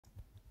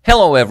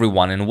Hello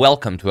everyone and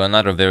welcome to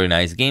another very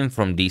nice game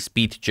from the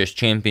Speed Chess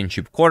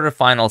Championship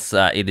quarterfinals.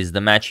 It is the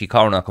match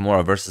Hikaru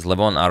Nakamura versus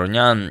Levon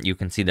Aronian. You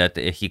can see that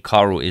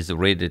Hikaru is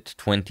rated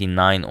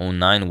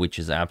 2909, which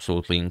is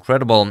absolutely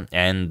incredible,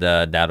 and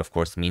that of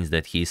course means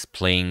that he's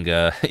playing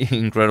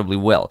incredibly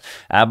well.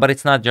 But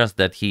it's not just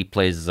that he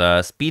plays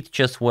speed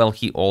chess well,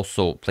 he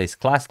also plays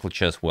classical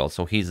chess well,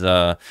 so he's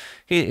a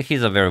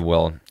very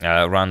well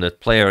rounded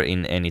player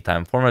in any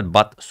time format,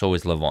 but so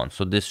is Levon.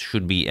 So this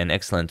should be an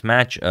excellent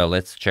match.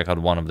 Let's check out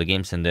one of the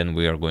games and then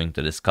we are going to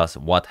discuss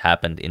what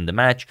happened in the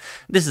match.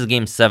 This is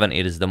game 7.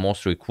 It is the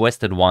most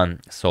requested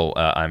one, so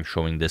I'm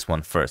showing this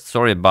one first.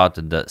 Sorry about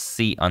the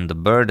C on the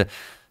bird.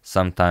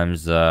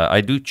 Sometimes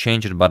I do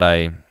change it, but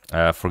I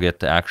forget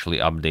to actually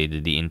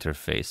update the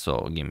interface.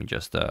 So give me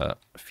just a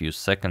few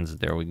seconds.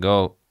 There we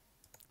go.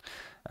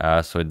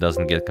 So it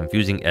doesn't get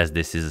confusing, as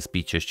this is a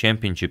Speed Chess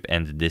Championship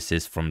and this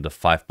is from the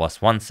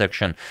 5+1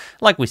 section.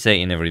 Like we say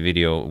in every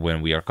video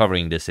when we are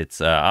covering this, it's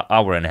an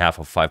hour and a half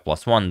of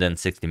 5+1, then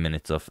 60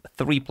 minutes of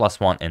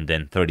 3+1, and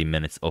then 30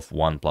 minutes of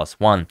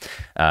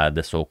 1+1,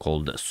 the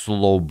so-called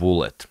slow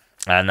bullet.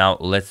 Now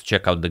let's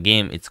check out the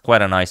game. It's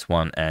quite a nice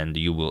one and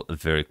you will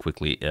very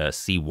quickly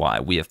see why.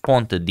 We have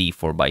pawn to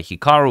d4 by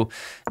Hikaru,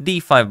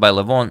 d5 by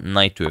Levon,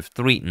 knight to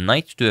f3,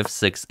 knight to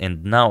f6,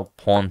 and now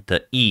pawn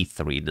to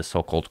e3, the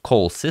so-called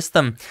call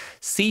system,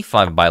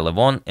 c5 by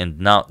Levon,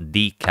 and now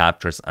d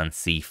captures on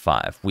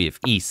c5. We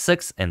have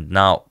e6 and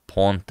now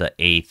pawn to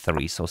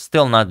a3, so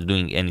still not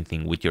doing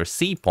anything with your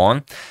c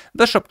pawn.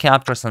 Bishop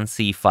captures on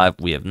c5,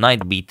 we have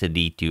knight b to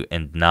d2,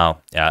 and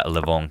now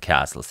Levon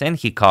castles, and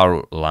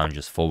Hikaru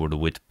lounges forward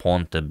with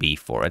pawn to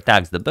b4,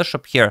 attacks the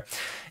bishop here,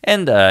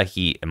 and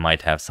he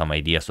might have some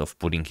ideas of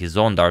putting his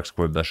own dark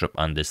square bishop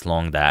on this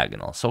long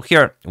diagonal. So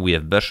here we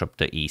have bishop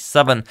to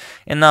e7,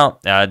 and now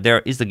there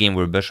is a game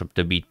where bishop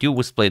to b2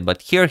 was played,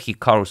 but here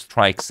Hikaru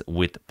strikes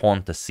with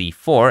pawn to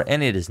c4,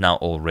 and it is now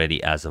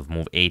already, as of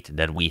move 8,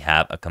 that we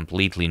have a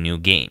completely new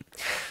game.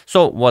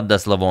 So what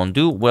does Levon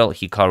do? Well,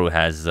 Hikaru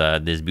has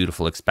this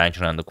beautiful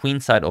expansion on the queen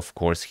side. Of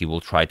course, he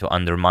will try to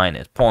undermine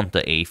it. Pawn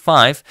to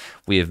a5,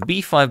 we have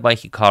b5 by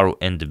Hikaru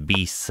and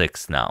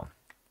b6 now.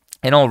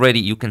 And already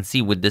you can see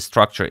with this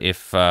structure,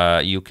 if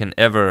you can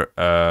ever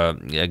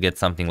get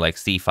something like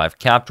c5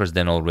 captures,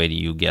 then already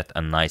you get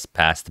a nice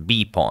passed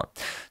b pawn.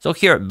 So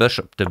here,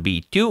 bishop to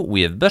b2,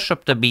 we have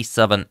bishop to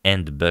b7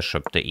 and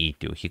bishop to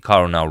e2.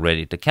 Hikaru now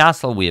ready to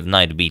castle. We have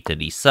knight b to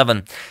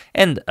d7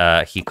 and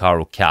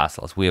Hikaru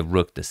castles. We have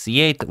rook to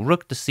c8,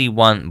 rook to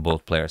c1,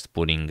 both players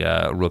putting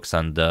rooks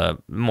on the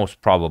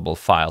most probable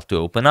file to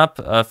open up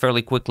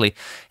fairly quickly.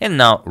 And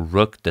now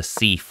rook to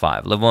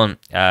c5. Levon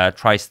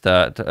tries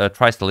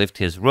to lift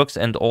his rooks,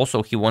 and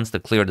also he wants to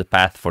clear the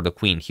path for the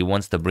queen. He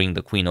wants to bring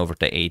the queen over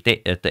to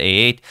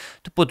a8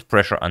 to put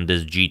pressure on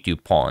this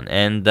g2 pawn.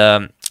 And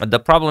the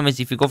problem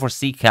is, if you go for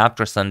c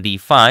captures on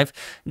d5,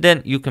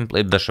 then you can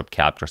play bishop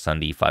captures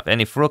on d5.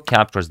 And if rook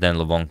captures, then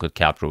Levon could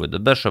capture with the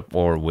bishop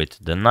or with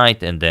the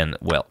knight. And then,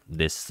 well,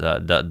 this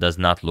does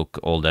not look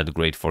all that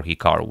great for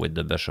Hikaru with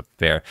the bishop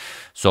pair.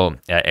 So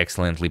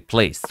excellently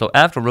placed. So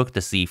after rook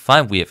to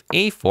c5, we have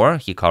a4.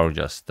 Hikaru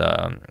just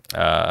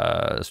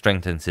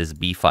strengthens his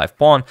b5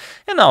 pawn.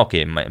 And now,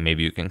 okay,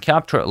 maybe you can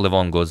capture.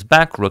 Levon goes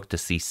back, rook to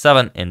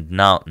c7, and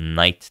now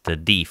knight to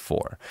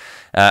d4.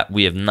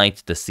 We have knight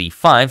to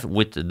c5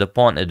 with the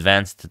pawn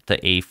advanced to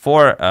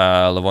a4.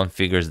 Levon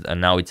figures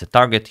now it's a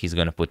target. He's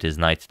going to put his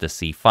knight to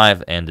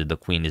c5, and the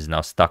queen is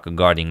now stuck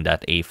guarding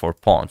that a4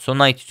 pawn. So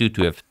knight to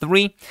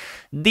f3,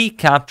 d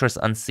captures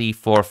on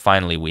c4.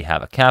 Finally, we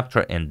have a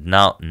capture, and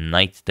now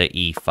knight to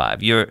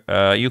e5.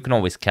 You can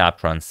always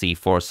capture on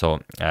c4,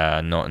 so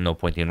no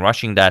point in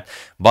rushing that.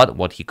 But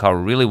what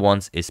Hikaru really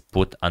wants is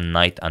put a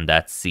knight on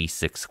that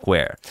c6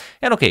 square.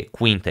 And okay,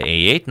 queen to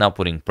a8, now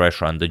putting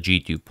pressure on the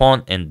g2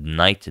 pawn, and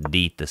knight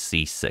d to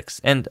c6,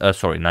 and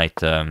knight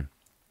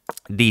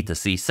d to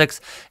c6,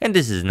 and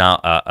this is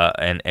now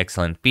an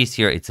excellent piece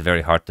here. It's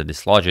very hard to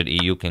dislodge it.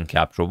 You can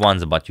capture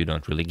once, but you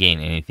don't really gain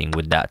anything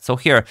with that. So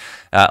here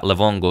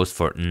Levon goes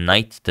for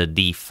knight to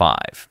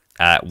d5.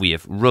 We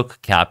have rook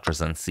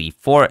captures on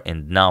c4,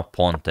 and now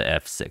pawn to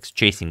f6,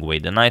 chasing away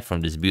the knight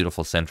from this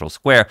beautiful central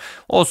square.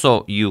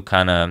 Also, you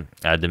kind of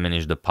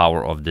diminish the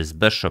power of this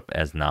bishop,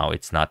 as now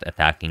it's not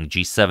attacking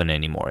g7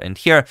 anymore. And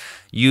here,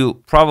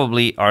 you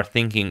probably are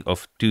thinking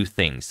of two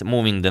things.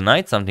 Moving the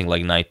knight, something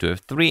like knight to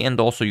f3, and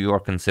also you are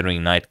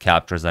considering knight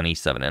captures on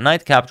e7. And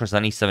knight captures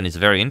on e7 is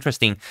very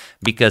interesting,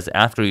 because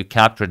after you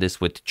capture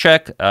this with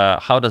check,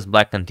 how does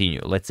black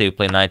continue? Let's say you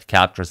play knight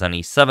captures on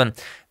e7.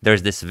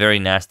 There's this very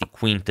nasty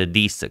queen to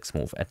d6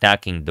 move,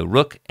 attacking the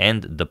rook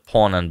and the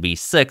pawn on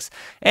b6.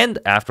 And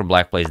after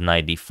black plays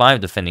knight d5,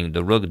 defending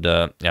the rook,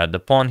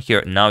 the pawn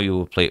here, now you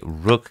will play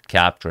rook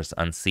captures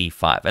on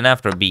c5. And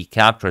after b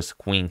captures,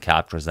 queen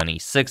captures on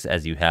e6,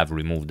 as you have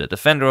removed the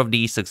defender of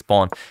the e6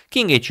 pawn,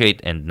 king h8,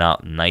 and now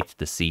knight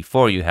to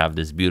c4. You have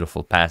this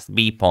beautiful passed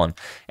b pawn,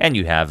 and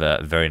you have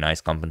a very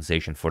nice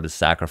compensation for the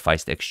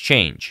sacrificed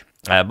exchange.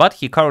 But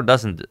Hikaru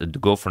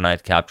doesn't go for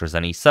knight captures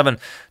on e7,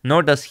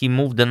 nor does he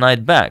move the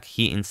knight back.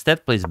 He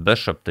instead plays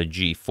bishop to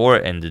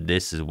g4, and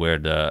this is where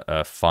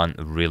the fun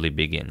really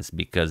begins,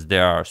 because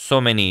there are so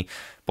many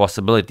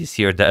possibilities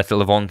here that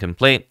Levon can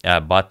play,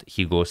 but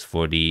he goes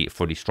for the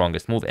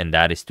strongest move, and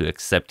that is to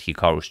accept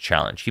Hikaru's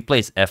challenge. He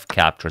plays f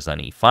captures on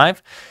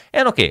e5,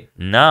 and okay,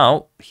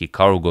 now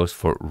Hikaru goes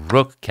for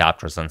rook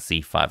captures on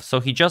c5. So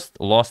he just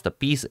lost a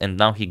piece, and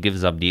now he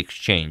gives up the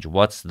exchange.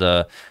 What's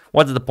the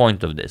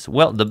point of this?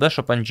 Well, the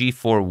bishop on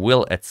g4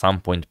 will at some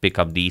point pick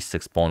up the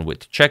e6 pawn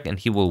with check, and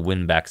he will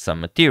win back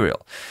some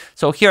material.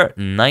 So here,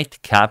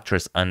 knight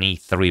captures on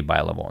e3 by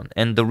Levon,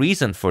 and the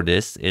reason for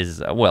this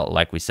is, well,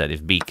 like we said,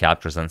 if b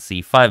captures on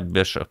c5,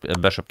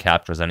 bishop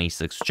captures on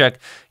e6 check,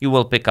 you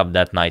will pick up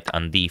that knight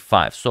on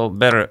d5. So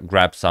better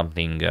grab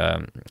something,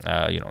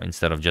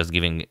 instead of just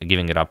giving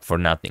it up for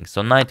nothing.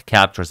 So knight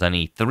captures on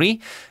e3.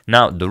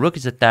 Now the rook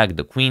is attacked,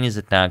 the queen is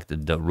attacked,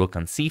 the rook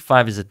on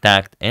c5 is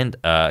attacked, and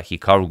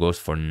Hikaru goes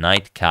for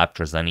knight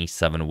captures on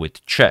e7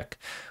 with check.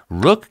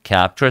 Rook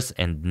captures,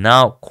 and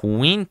now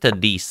queen to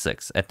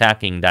d6,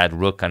 attacking that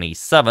rook on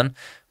e7.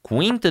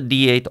 Queen to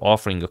d8,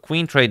 offering a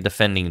queen trade,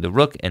 defending the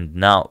rook, and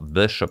now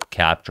bishop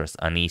captures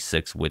on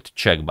e6 with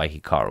check by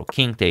Hikaru.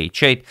 King to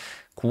h8,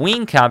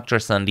 queen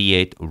captures on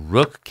d8,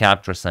 rook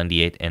captures on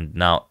d8, and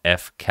now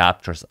f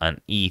captures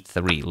on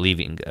e3,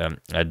 leaving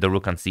the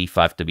rook on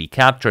c5 to be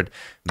captured.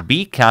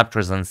 B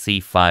captures on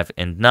c5,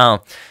 and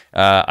now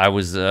I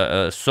was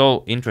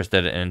so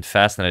interested and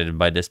fascinated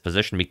by this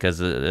position, because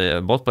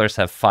both players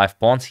have 5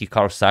 pawns.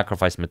 Hikaru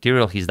sacrificed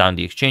material, he's down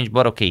the exchange,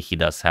 but okay, he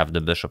does have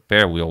the bishop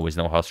pair. We always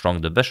know how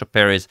strong the bishop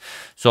pair is.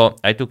 So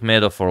I took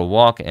Meadow for a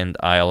walk, and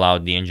I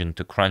allowed the engine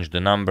to crunch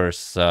the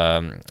numbers.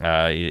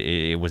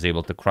 It was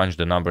able to crunch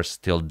the numbers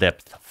till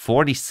depth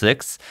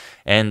 46,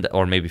 and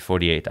or maybe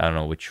 48, I don't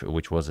know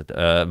which was it,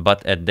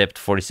 but at depth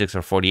 46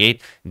 or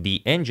 48,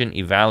 the engine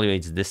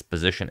evaluates this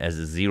position as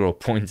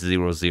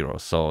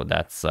 0.00. So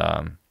that's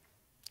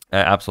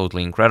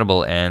absolutely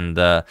incredible, and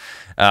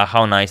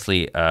how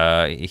nicely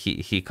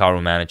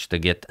Hikaru managed to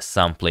get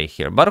some play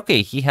here. But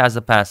okay, he has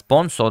a passed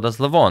pawn, so does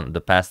Levon.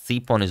 The passed c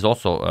pawn is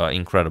also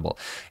incredible,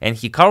 and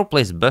Hikaru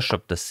plays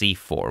bishop to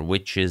c4,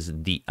 which is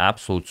the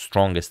absolute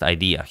strongest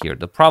idea here.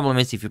 The problem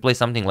is, if you play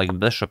something like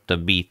bishop to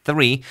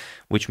b3,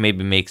 which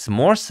maybe makes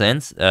more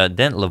sense,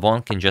 then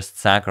Levon can just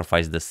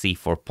sacrifice the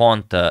c4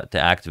 pawn to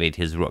activate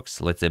his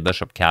rooks. Let's say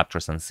bishop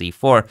captures on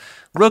c4,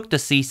 rook to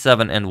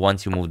c7, and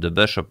once you move the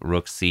bishop,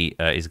 rook c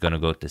is going to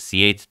go to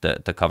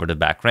c8 to cover the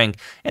back rank,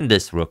 and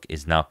this rook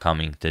is now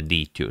coming to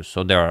d2.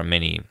 So there are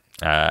many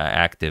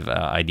active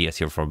ideas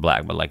here for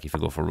black, but like if you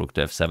go for rook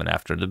to f7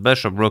 after the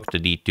bishop, rook to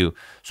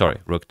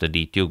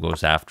d2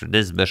 goes after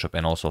this bishop,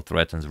 and also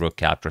threatens rook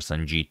captures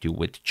on g2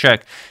 with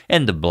check,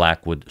 and the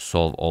black would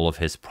solve all of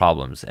his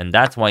problems. And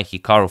that's why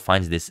Hikaru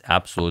finds this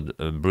absolute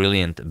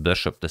brilliant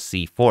bishop to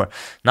c4,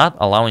 not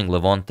allowing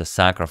Levon to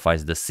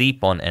sacrifice the c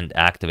pawn and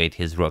activate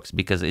his rooks,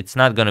 because it's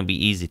not going to be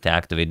easy to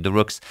activate the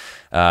rooks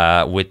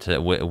with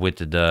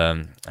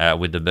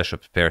the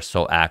bishop pair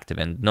so active.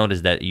 And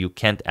notice that you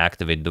can't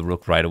activate the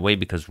rook right away,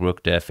 because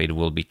rook to f8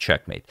 will be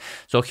checkmate.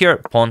 So here,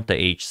 pawn to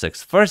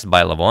h6 first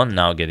by Levon,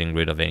 now getting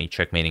rid of any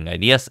checkmating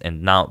ideas,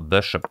 and now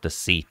bishop to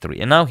c3.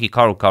 And now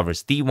Hikaru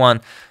covers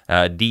d1,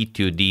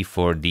 d2,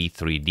 d4,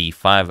 d3,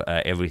 d5.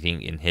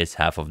 Everything in his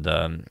half of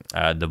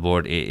the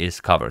board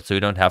is covered. So you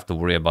don't have to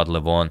worry about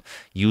Levon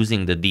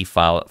using the d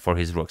file for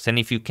his rooks. And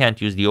if you can't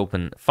use the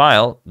open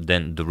file,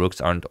 then the rooks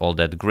aren't all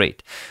that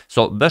great.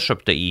 So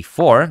bishop to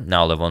e4.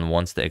 Now Levon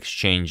wants to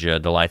exchange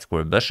the light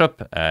square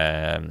bishop,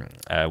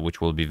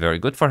 which will be very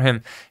good for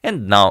him.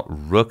 And now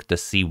rook to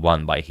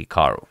c1 by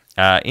Hikaru.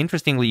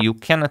 Interestingly, you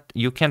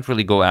can't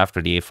really go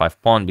after the a5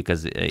 pawn,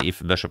 because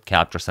if bishop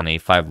captures on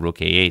a5, rook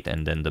a8,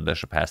 and then the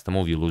bishop has to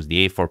move, you lose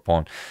the a4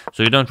 pawn,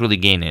 so you don't really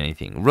gain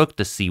anything. Rook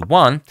to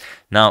c1.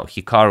 Now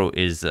Hikaru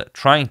is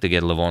trying to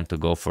get Levon to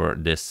go for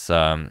this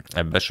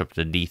bishop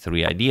to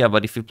d3 idea,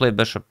 but if you play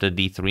bishop to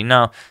d3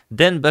 now,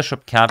 then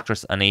bishop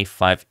captures on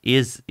a5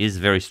 is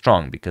very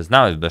strong, because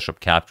now if bishop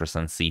captures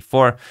on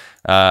c4,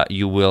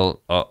 you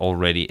will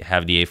already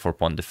have the a4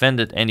 pawn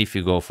defended, and if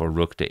you go for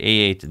rook to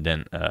a8,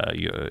 then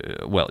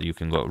you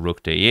can go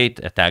rook to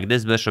a8, attack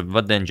this bishop,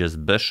 but then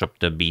just bishop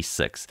to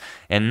b6.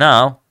 And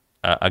now,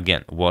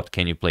 again, what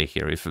can you play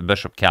here? If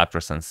bishop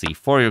captures on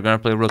c4, you're going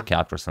to play rook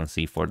captures on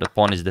c4. The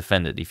pawn is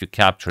defended. If you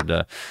capture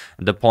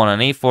the pawn on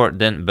a4,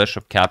 then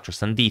bishop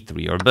captures on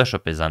d3. Your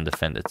bishop is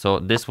undefended. So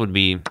this would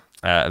be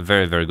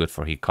very, very good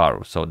for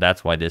Hikaru. So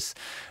that's why this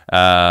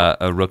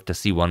rook to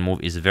c1 move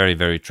is very,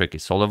 very tricky.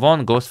 So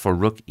Levon goes for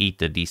rook e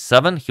to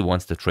d7. He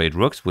wants to trade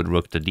rooks with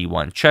rook to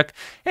d1 check,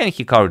 and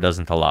Hikaru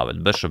doesn't allow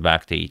it. Bishop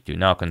back to e2,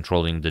 now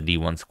controlling the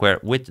d1 square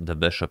with the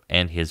bishop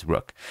and his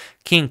rook.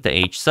 King to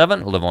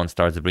h7. Levon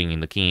starts bringing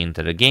the king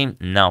into the game.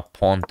 Now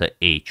pawn to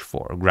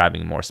h4,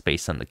 grabbing more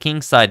space on the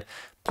king side.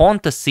 Pawn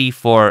to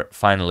c4.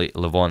 Finally,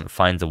 Levon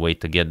finds a way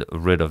to get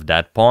rid of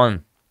that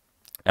pawn.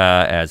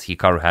 as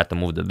Hikaru had to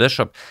move the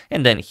bishop,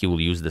 and then he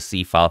will use the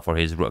c file for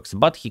his rooks.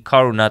 But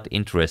Hikaru not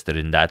interested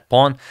in that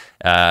pawn.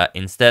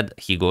 Instead,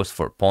 he goes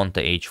for pawn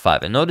to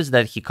h5. And notice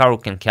that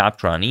Hikaru can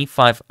capture on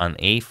e5, on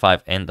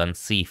a5, and on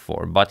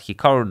c4. But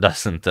Hikaru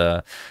doesn't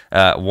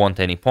want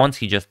any pawns.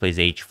 He just plays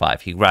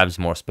h5. He grabs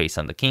more space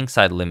on the king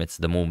side, limits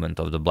the movement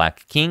of the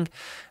black king.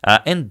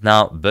 And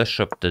now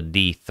bishop to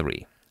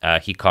d3.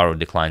 Hikaru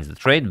declines the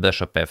trade,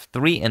 bishop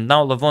f3, and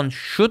now Levon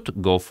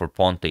should go for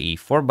pawn to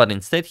e4, but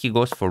instead he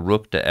goes for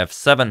rook to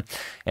f7,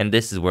 and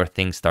this is where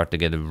things start to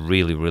get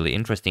really, really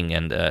interesting,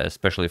 and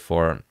especially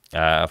for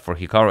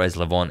Hikaru, as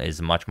Levon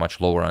is much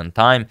lower on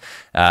time.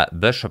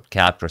 Bishop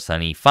captures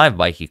on e5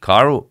 by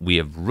Hikaru. We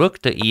have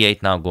rook to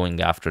e8 now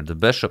going after the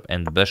bishop,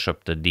 and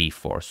bishop to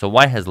d4. So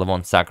why has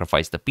Levon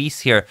sacrificed a piece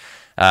here?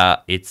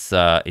 It's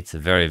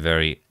very,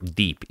 very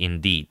deep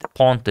indeed.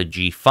 Pawn to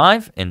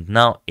g5, and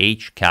now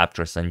h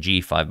captures on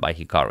g5 by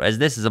Hikaru. As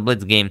this is a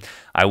blitz game,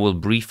 I will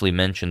briefly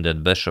mention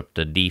that bishop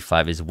to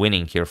d5 is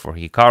winning here for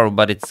Hikaru,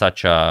 but it's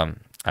such a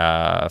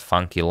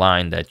funky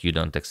line that you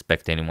don't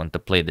expect anyone to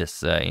play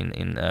this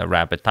in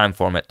rapid time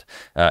format,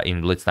 in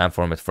blitz time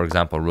format. For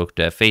example, rook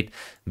to f8,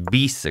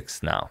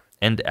 b6 now.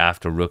 And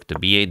after rook to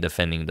b8,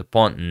 defending the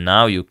pawn,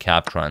 now you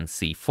capture on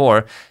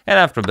c4. And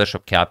after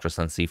bishop captures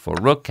on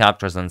c4, rook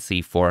captures on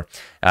c4,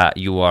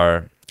 you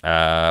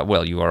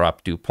are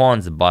up 2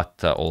 pawns,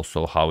 but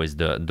also how is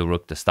the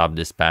rook to stop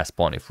this pass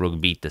pawn? If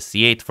rook b to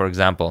c8, for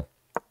example,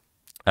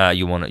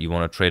 you want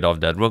to trade off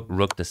that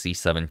rook to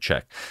c7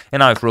 check. And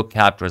now if rook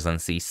captures on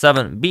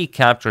c7, b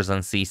captures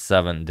on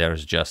c7,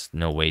 there's just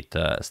no way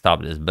to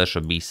stop this.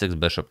 Bishop b6,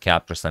 bishop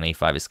captures on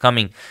a5 is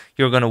coming.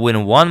 You're going to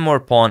win one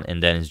more pawn,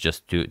 and then it's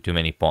just too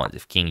many pawns.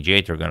 If king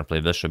g8, you're going to play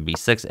bishop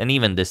b6, and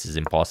even this is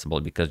impossible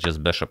because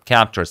just bishop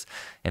captures,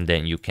 and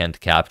then you can't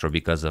capture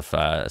because of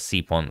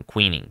c pawn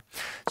queening.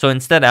 So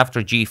instead,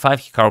 after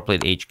g5, Hikaru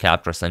played h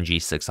captures on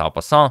g6 en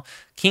passant.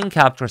 King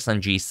captures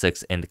on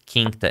g6 and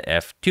king to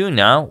f2.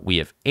 Now we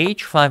have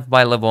h5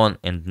 by Levon,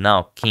 and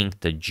now king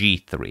to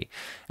g3.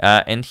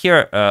 And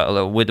here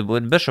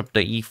with bishop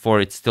to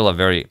e4, it's still a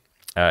very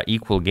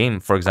equal game.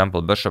 For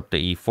example, bishop to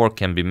e4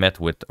 can be met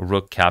with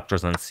rook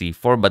captures on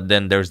c4, but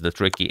then there's the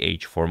tricky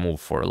h4 move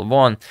for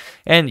Levon,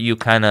 and you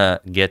kind of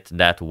get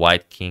that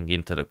white king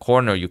into the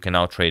corner. You can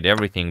now trade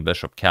everything.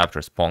 Bishop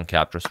captures, pawn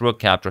captures, rook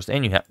captures,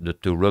 and you have the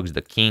 2 rooks,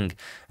 the king.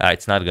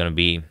 It's not going to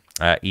be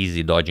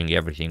easy dodging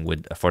everything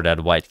for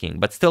that white king,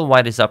 but still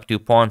white is up 2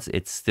 pawns.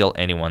 It's still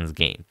anyone's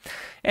game.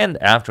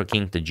 And after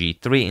king to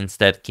g3,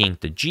 instead king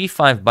to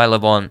g5 by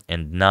Levon,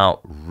 and now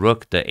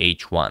rook to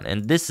h1.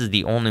 And this is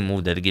the only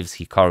move that gives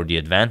Hikaru the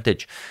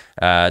advantage.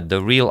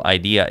 The real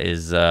idea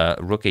is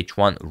rook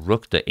h1,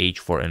 rook to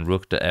h4, and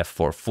rook to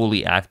f4,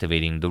 fully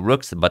activating the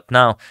rooks. But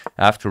now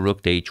after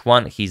rook to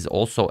h1, he's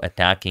also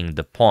attacking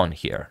the pawn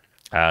here.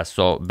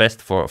 So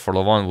best for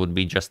Levon would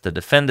be just to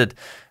defend it,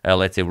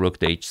 let's say rook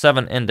to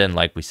h7, and then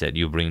like we said,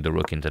 you bring the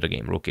rook into the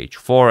game, rook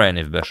h4, and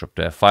if bishop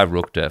to f5,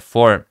 rook to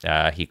f4,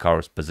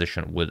 Hikaru's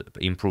position would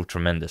improve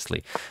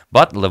tremendously.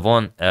 But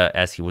Levon,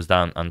 as he was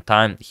down on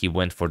time, he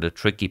went for the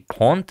tricky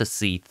pawn to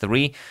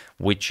c3,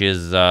 which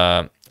is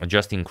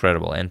just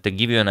incredible. And to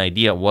give you an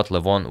idea what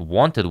Levon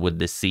wanted with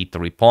this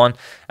c3 pawn,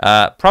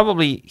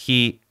 probably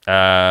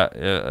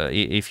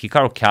if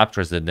Hikaru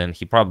captures it, then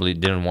he probably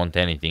didn't want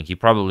anything. He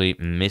probably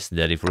missed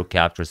that if rook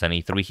captures on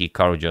e3,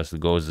 Hikaru just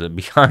goes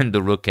behind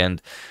the rook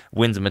and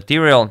wins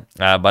material.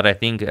 But I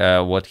think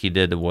what he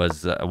did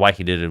was, why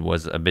he did it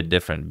was a bit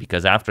different,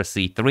 because after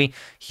c3,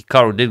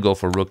 Hikaru did go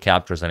for rook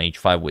captures on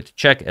h5 with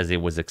check, as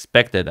it was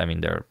expected. I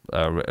mean, they're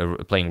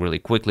playing really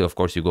quickly. Of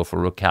course, you go for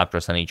rook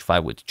captures on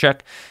h5 with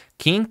check.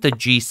 King to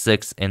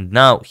g6, and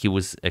now he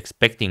was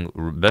expecting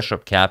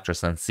bishop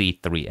captures on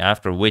c3,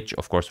 after which,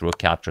 of course, rook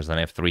captures on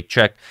f3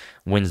 check,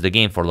 wins the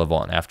game for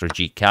Levon. After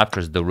g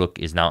captures, the rook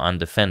is now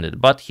undefended,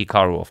 but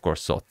Hikaru, of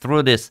course, saw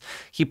through this.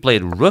 He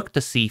played rook to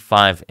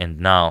c5, and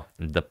now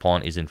the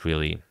pawn isn't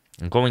really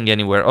going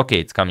anywhere. Okay,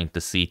 it's coming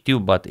to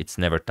c2, but it's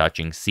never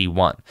touching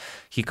c1.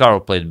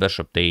 Hikaru played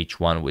bishop to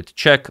h1 with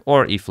check,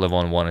 or if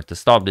Levon wanted to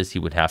stop this, he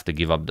would have to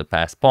give up the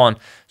passed pawn.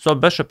 So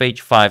bishop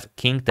h5,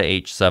 king to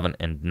h7,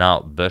 and now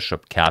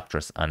bishop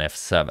captures on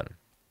f7.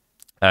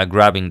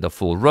 Grabbing the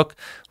full rook,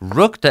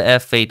 rook to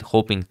f8,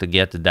 hoping to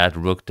get that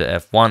rook to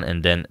f1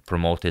 and then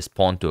promote his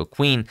pawn to a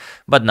queen.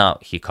 But now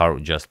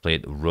Hikaru just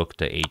played rook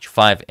to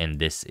h5, and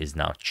this is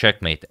now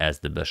checkmate, as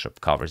the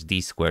bishop covers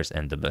these squares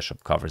and the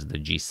bishop covers the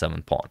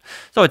g7 pawn.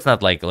 So it's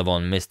not like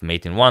Levon missed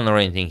mate in 1 or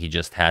anything. He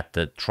just had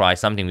to try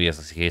something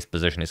because his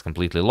position is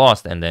completely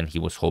lost, and then he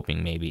was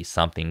hoping maybe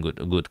something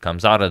good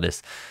comes out of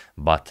this,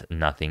 but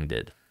nothing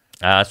did.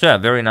 So yeah,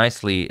 very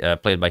nicely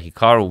played by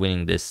Hikaru,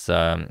 winning this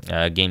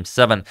game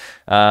 7.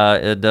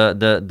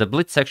 The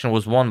blitz section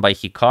was won by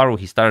Hikaru.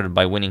 He started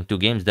by winning 2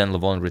 games, then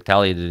Levon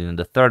retaliated in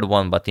the third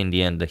one, but in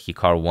the end,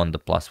 Hikaru won the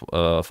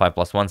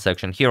 5+1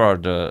 section. Here are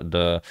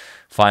the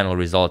final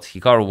results.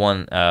 Hikaru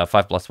won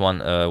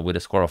 5+1 with a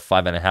score of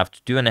 5.5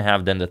 to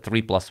 2.5. Then the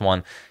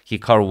 3+1,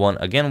 Hikaru won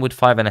again with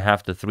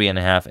 5.5 to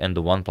 3.5, and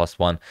the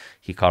 1+1,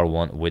 Hikaru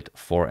won with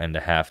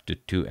 4.5 to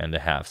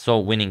 2.5. So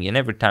winning in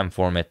every time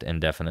format, and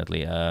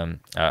definitely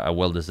a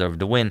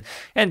well-deserved win.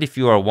 And if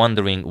you are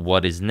wondering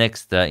what is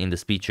next in the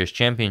Speed Chess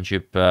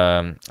Championship,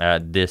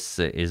 this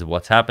is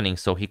what's happening.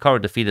 So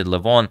Hikaru defeated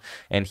Levon,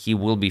 and he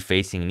will be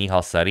facing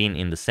Nihal Sarin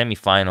in the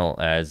semi-final,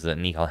 as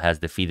Nihal has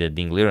defeated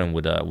Ding Liren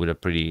with a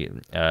pretty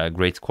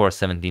great score,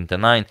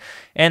 17-9.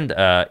 And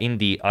in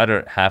the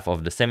other half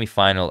of the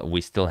semi-final, we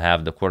still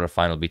have the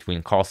quarterfinal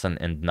between Carlsen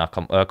and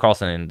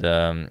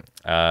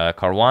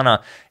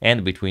Caruana,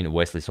 and between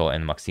Wesley So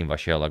and Maxime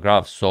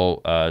Vacher-Lagrave.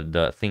 So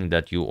the thing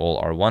that you all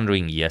are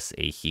wondering, yes,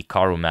 a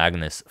Hikaru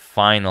Magnus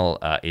final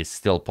is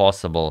still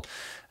possible,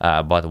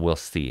 but we'll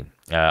see.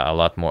 A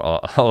lot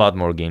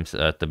more games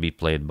to be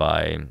played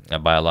by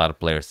a lot of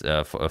players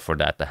for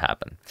that to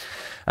happen.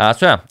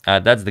 So yeah,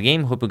 that's the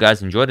game. Hope you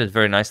guys enjoyed it.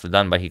 Very nicely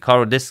done by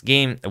Hikaru. This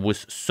game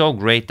was so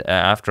great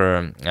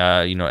after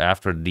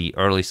after the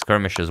early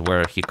skirmishes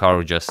where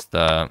Hikaru just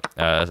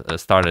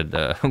started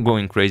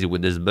going crazy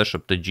with this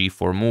bishop to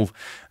g4 move.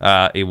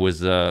 It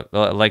was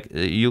like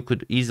you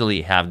could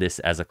easily have this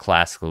as a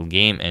classical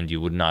game, and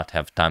you would not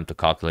have time to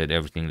calculate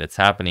everything that's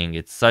happening.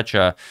 It's such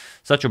a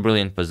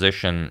brilliant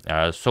position,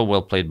 so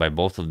well played by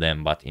both of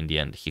them, but in the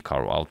end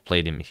Hikaru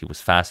outplayed him. He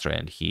was faster,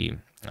 and he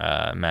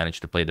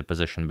managed to play the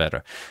position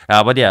better.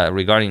 But yeah,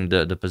 regarding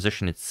the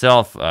position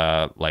itself,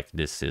 like,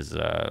 this is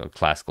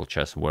classical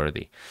chess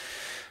worthy.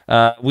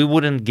 We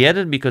wouldn't get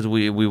it because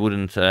we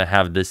wouldn't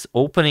have this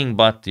opening,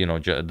 but you know,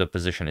 the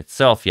position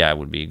itself, yeah, it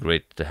would be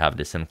great to have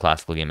this in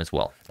classical game as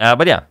well.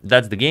 But yeah,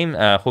 that's the game.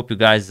 Hope you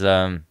guys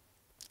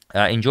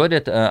enjoyed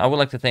it. I would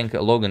like to thank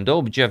Logan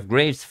Dobe, Jeff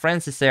Graves,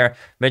 Francis Air,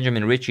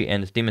 Benjamin Ritchie,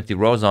 and Timothy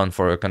Rosen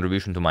for your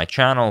contribution to my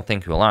channel.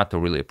 Thank you a lot. I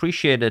really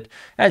appreciate it.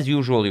 As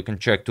usual, you can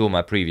check 2 of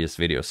my previous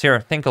videos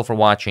here. Thank you for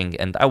watching,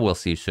 and I will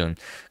see you soon.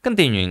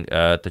 Continuing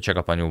to check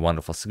up on your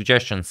wonderful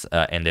suggestions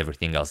and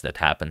everything else that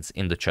happens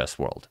in the chess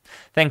world.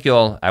 Thank you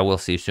all. I will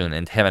see you soon,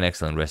 and have an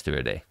excellent rest of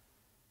your day.